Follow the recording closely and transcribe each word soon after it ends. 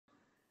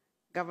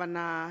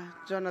Governor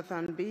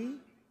Jonathan B.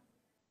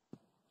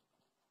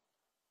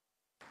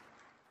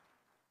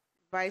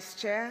 Vice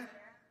Chair,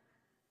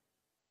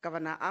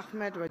 Governor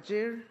Ahmed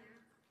Wajir,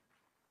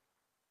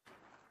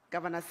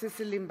 Governor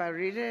Cecily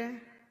Mbarire,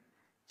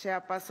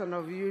 Chairperson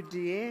of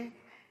UDA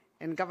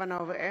and Governor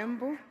of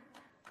Embu,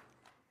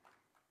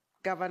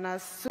 Governor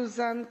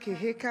Susan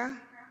Kihika,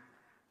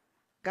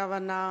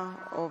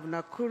 Governor of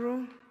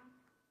Nakuru,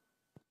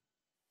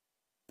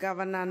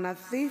 Governor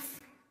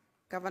Nathif,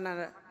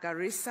 Governor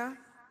Garissa,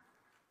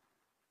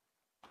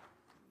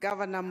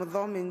 Governor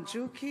Muthomi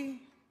Njuki,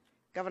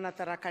 Governor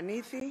Tharaka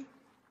Nithi,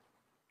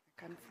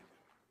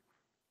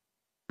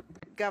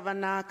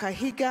 Governor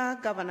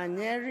Kahiga, Governor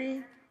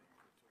Nyeri,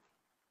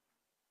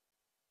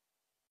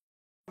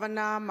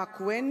 Governor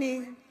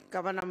Makwiny,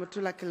 Governor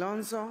Mutula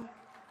Kilonzo,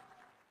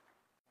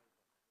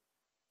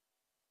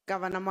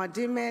 Governor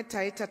Mwadime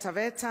Taita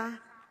Taveta,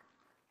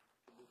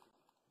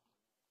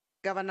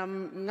 Governor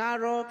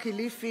Ngaro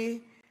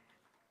Kilifi,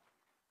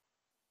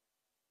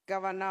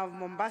 Governor of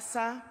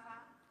Mombasa,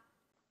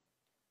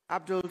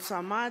 Abdul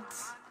Samad,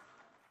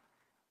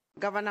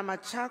 Governor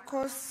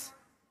Machakos,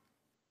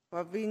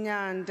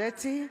 Wavinya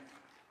Ndeti,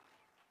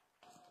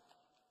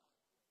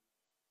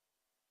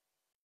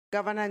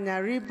 Governor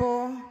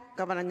Nyaribo,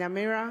 Governor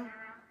Nyamira,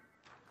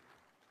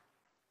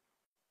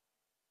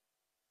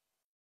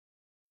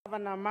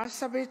 Governor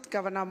Marsabit,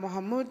 Governor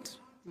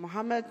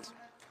Mohammed,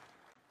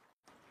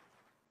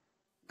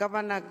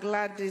 Governor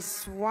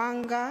Gladys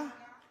Wanga.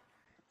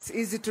 It's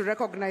easy to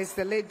recognize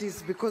the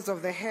ladies because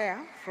of the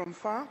hair from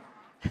far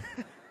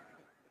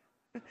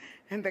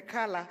and the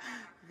color.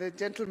 The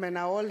gentlemen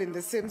are all in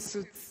the same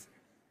suits.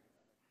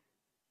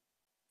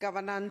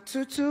 Governor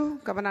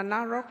Ntutu, Governor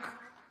Narok,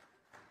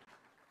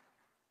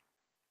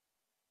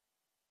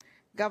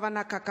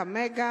 Governor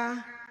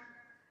Kakamega.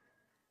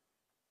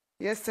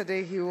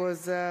 Yesterday he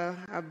was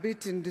a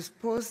bit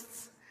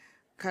indisposed.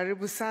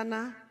 Karibu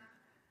sana.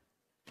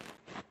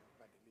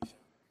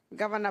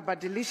 Governor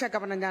Badilisha,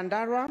 Governor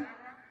Nyandarua,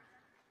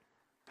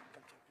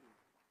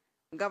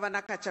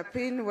 Governor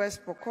Kachapin,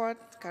 West Pokot,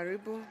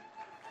 Karibu,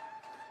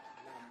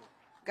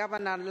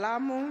 Governor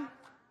Lamu,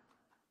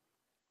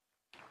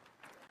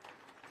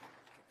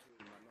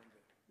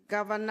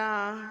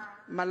 Governor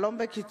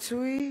Malombe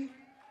Kitui,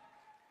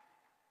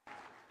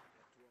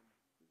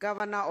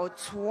 Governor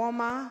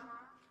Otuoma,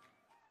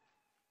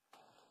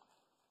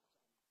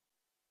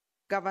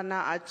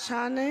 Governor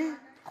Achane,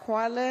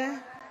 Kwale,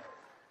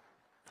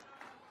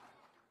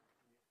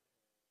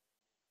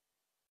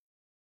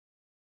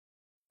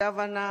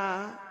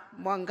 Governor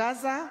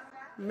Mwangaza,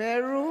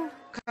 Meru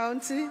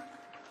County,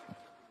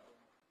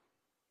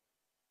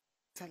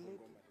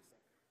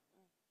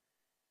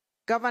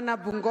 Governor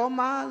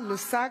Bungoma,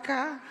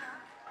 Lusaka,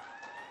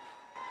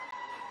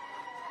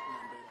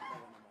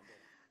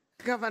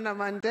 Governor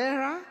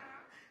Mandera,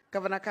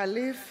 Governor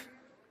Khalif,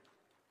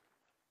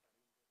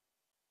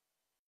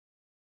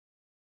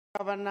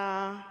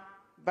 Governor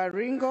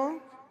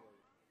Baringo,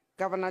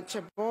 Governor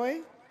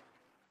Cheboy,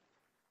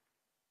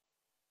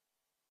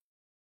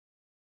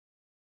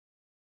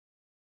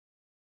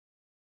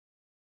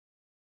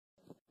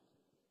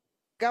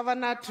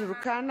 Governor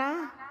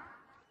Turkana,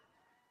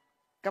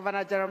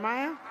 Governor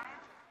Jeremiah,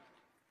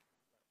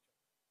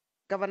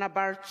 Governor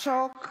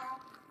Barchok,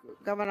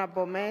 Governor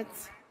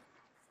Bomet,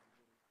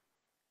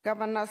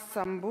 Governor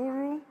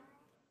Samburu,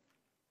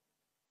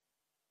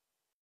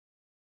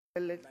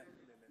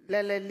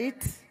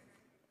 Lelelit,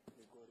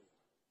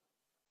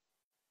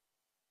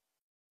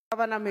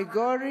 Governor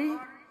Migori,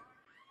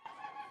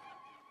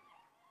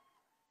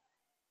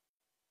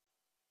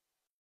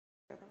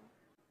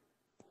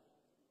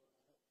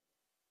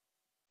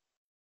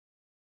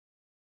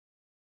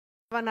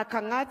 Governor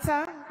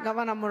Kangata,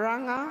 Governor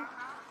Muranga,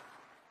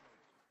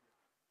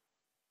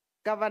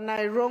 Governor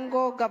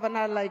Irongo,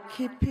 Governor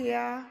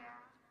Laikipia,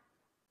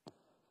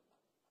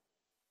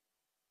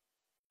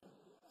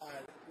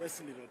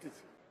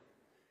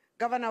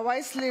 Governor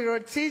Wesley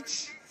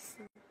Rotich.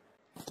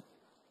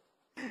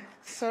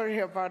 Sorry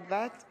about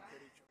that.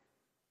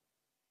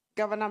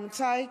 Governor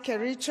Mutahi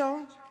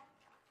Kericho,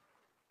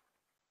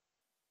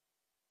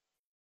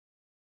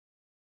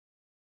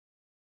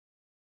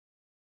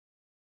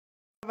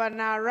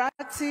 Governor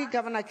Rati,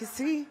 Governor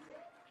Kisii,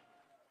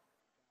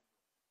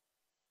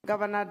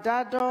 Governor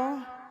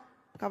Dado,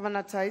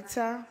 Governor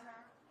Taita.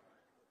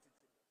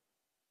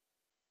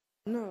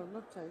 No,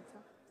 not Taita.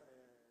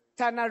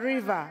 Tana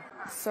River,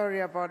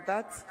 sorry about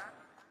that.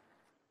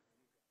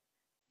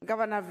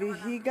 Governor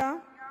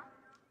Vihiga,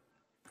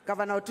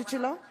 Governor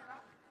Otuchilo,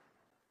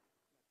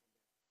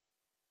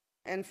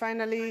 and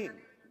finally,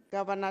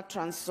 Governor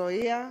Trans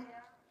Nzoia,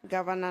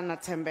 Governor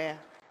Mutembei.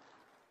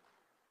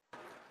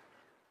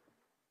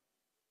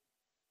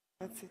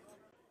 That's it.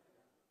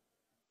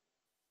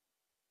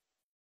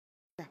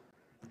 Yeah.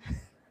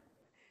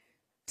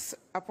 So,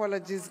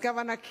 apologies,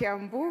 Governor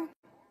Kiambu,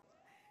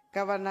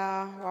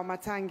 Governor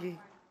Wamatangi.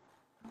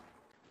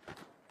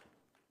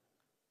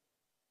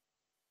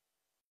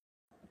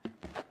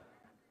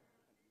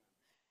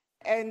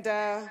 And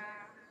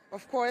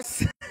of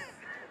course,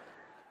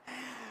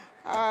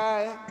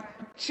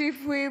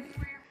 Chief Whip,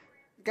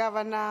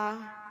 Governor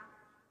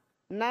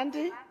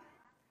Nandi,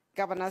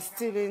 Governor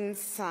Stephen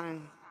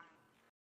Sang.